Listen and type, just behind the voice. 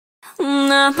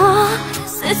Un amor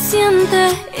se siente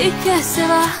y que se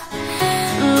va.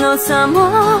 Los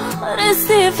amores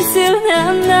difícil de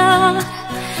andar.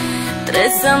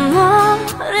 Tres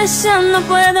amores ya no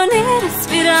puedo ni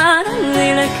respirar.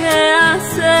 Dile qué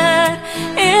hacer,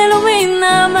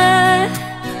 ilumíname.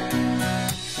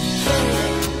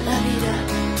 La vida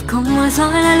como el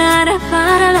sol alara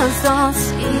para los dos.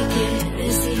 ¿Y qué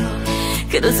les digo?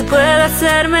 Que no se puede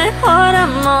hacer mejor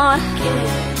amor. Que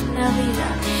la vida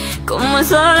como el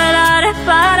sol alara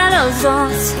para los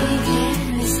dos. ¿Y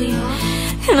qué les digo?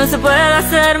 Que no se puede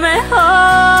hacer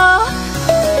mejor.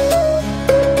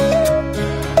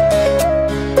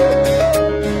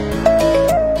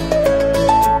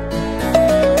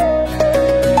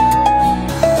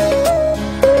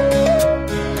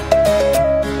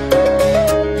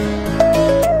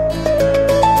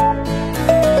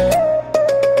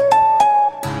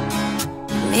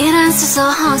 Mira en sus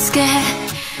ojos que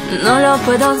no lo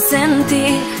puedo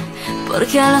sentir,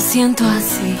 porque lo siento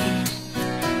así.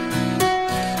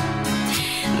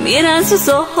 Mira en sus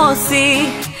ojos, sí,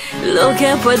 lo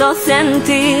que puedo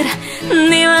sentir,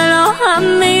 dímelo a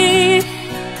mí.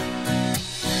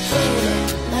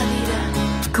 La vida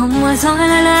como el sol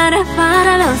alara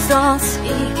para los dos.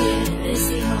 ¿Y qué les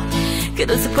digo? Que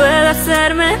no se puede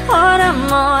hacer mejor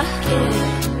amor.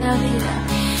 Que la vida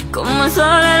como el sol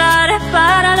alara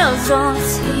para los dos.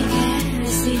 ¿Y qué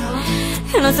les digo?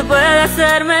 Que no se puede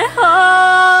hacer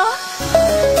mejor.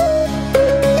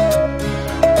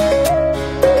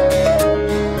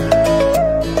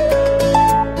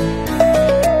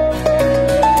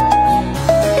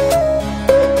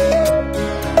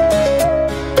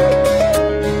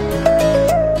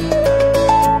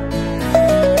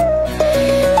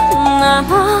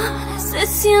 Se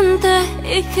siente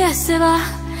y que se va.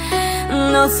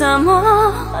 Los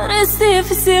amores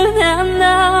difícil de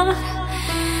andar.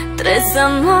 Tres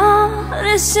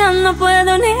amores ya no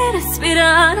puedo ni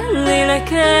respirar. Dile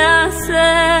qué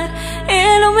hacer,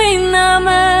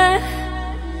 ilumíname.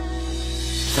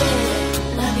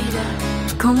 La vida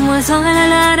como el sol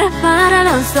alara para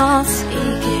los dos.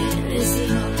 ¿Y qué les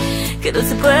digo? Que no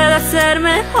se puede hacer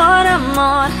mejor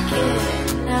amor. Que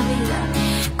la vida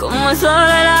como el sol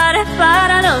alara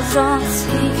para los dos.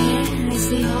 ¿Y qué les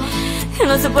digo? Que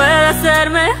no se puede hacer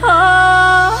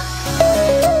mejor.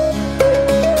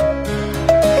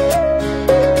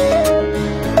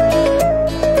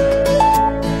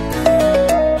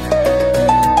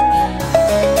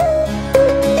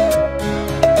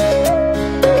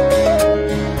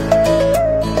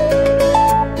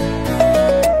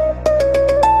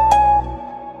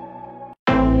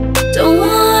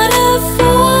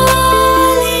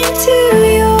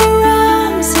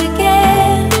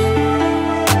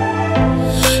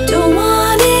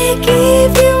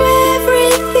 Give you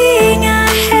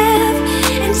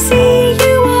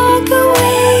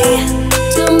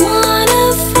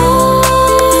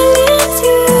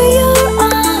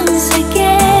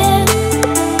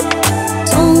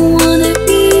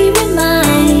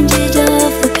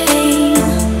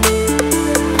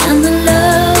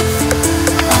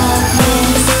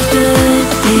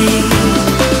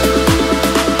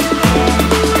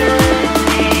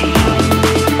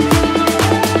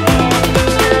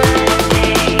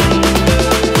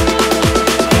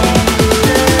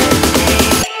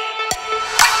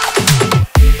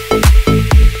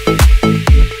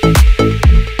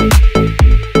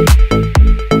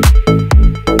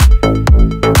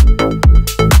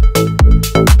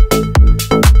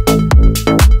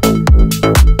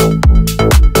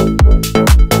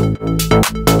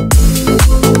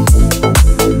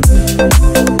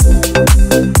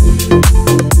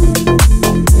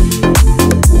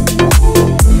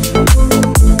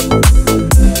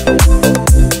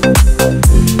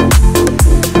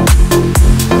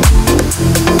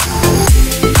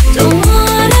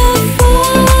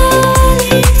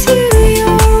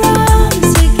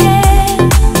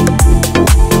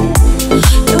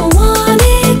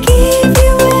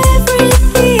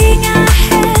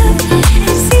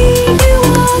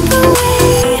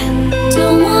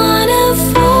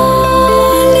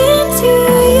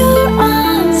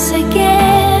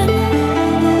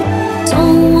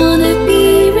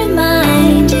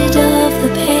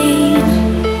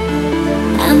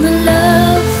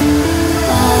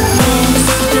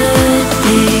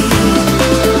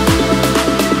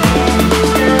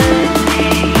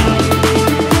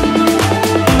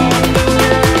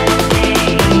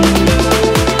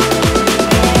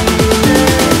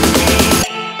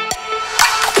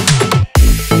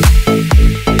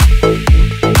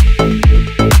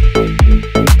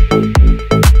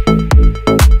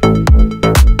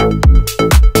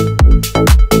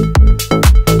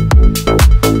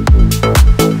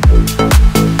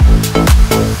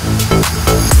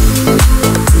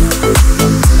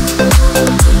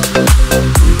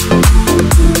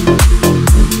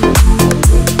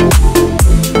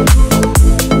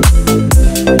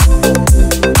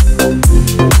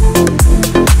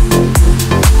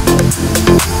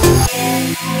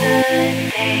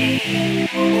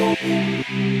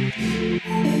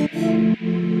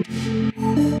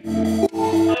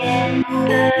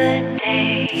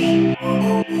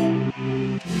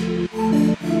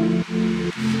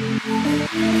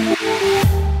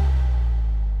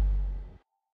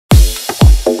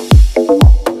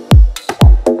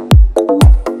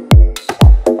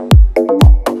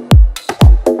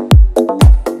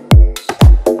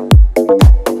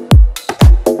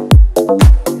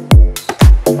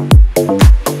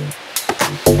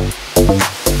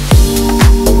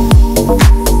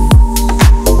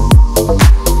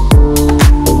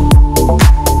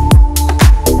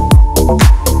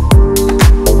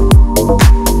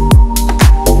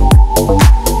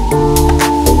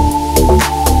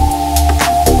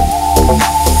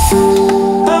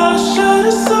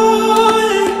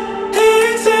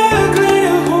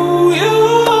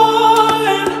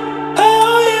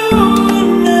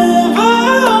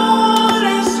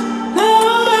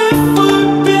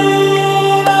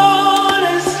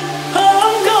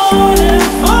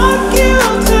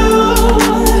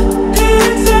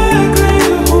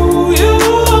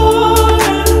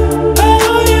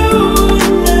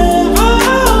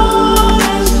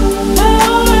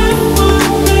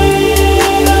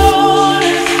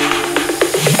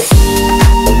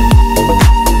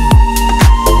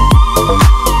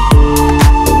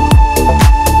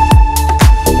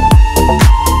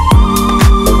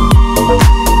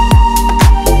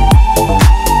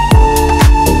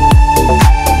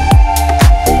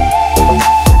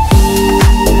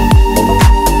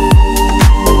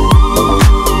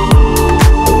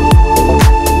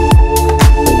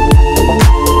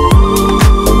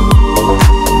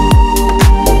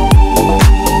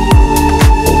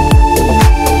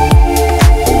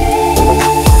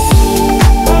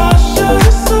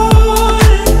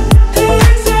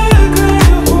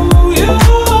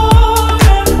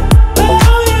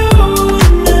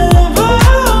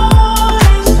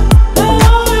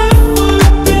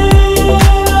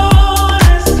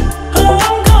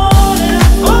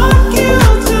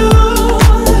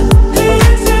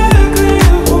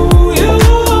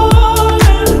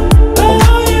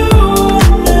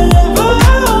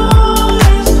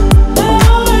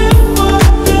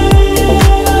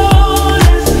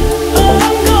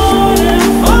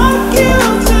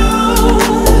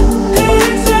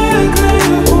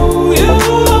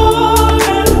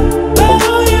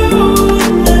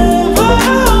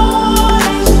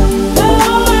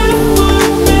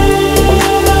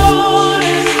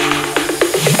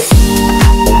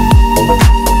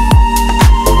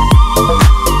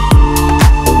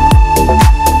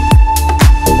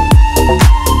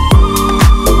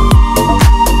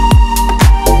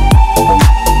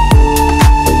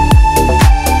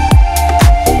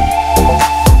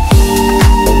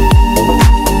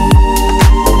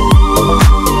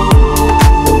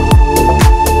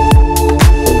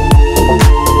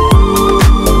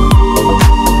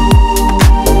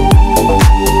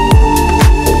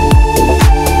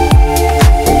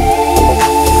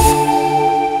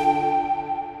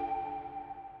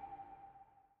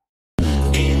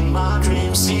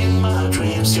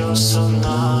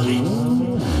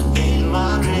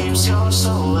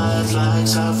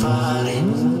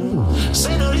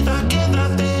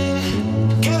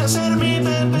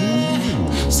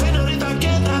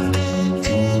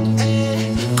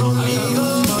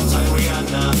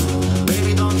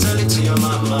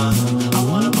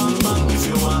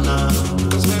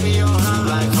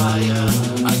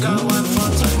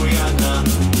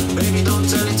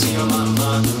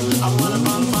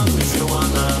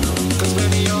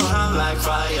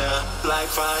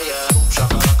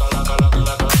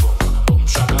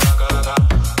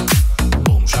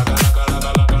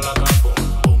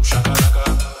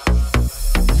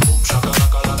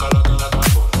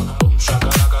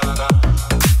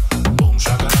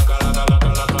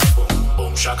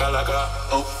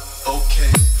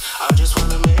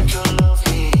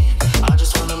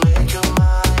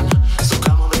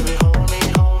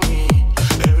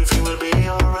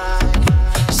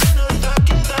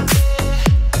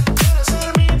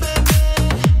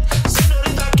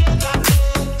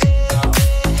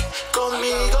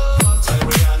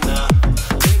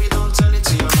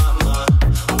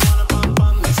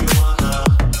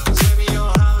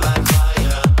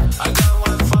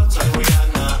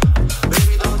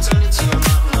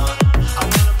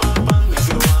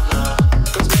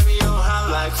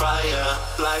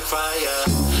like fire.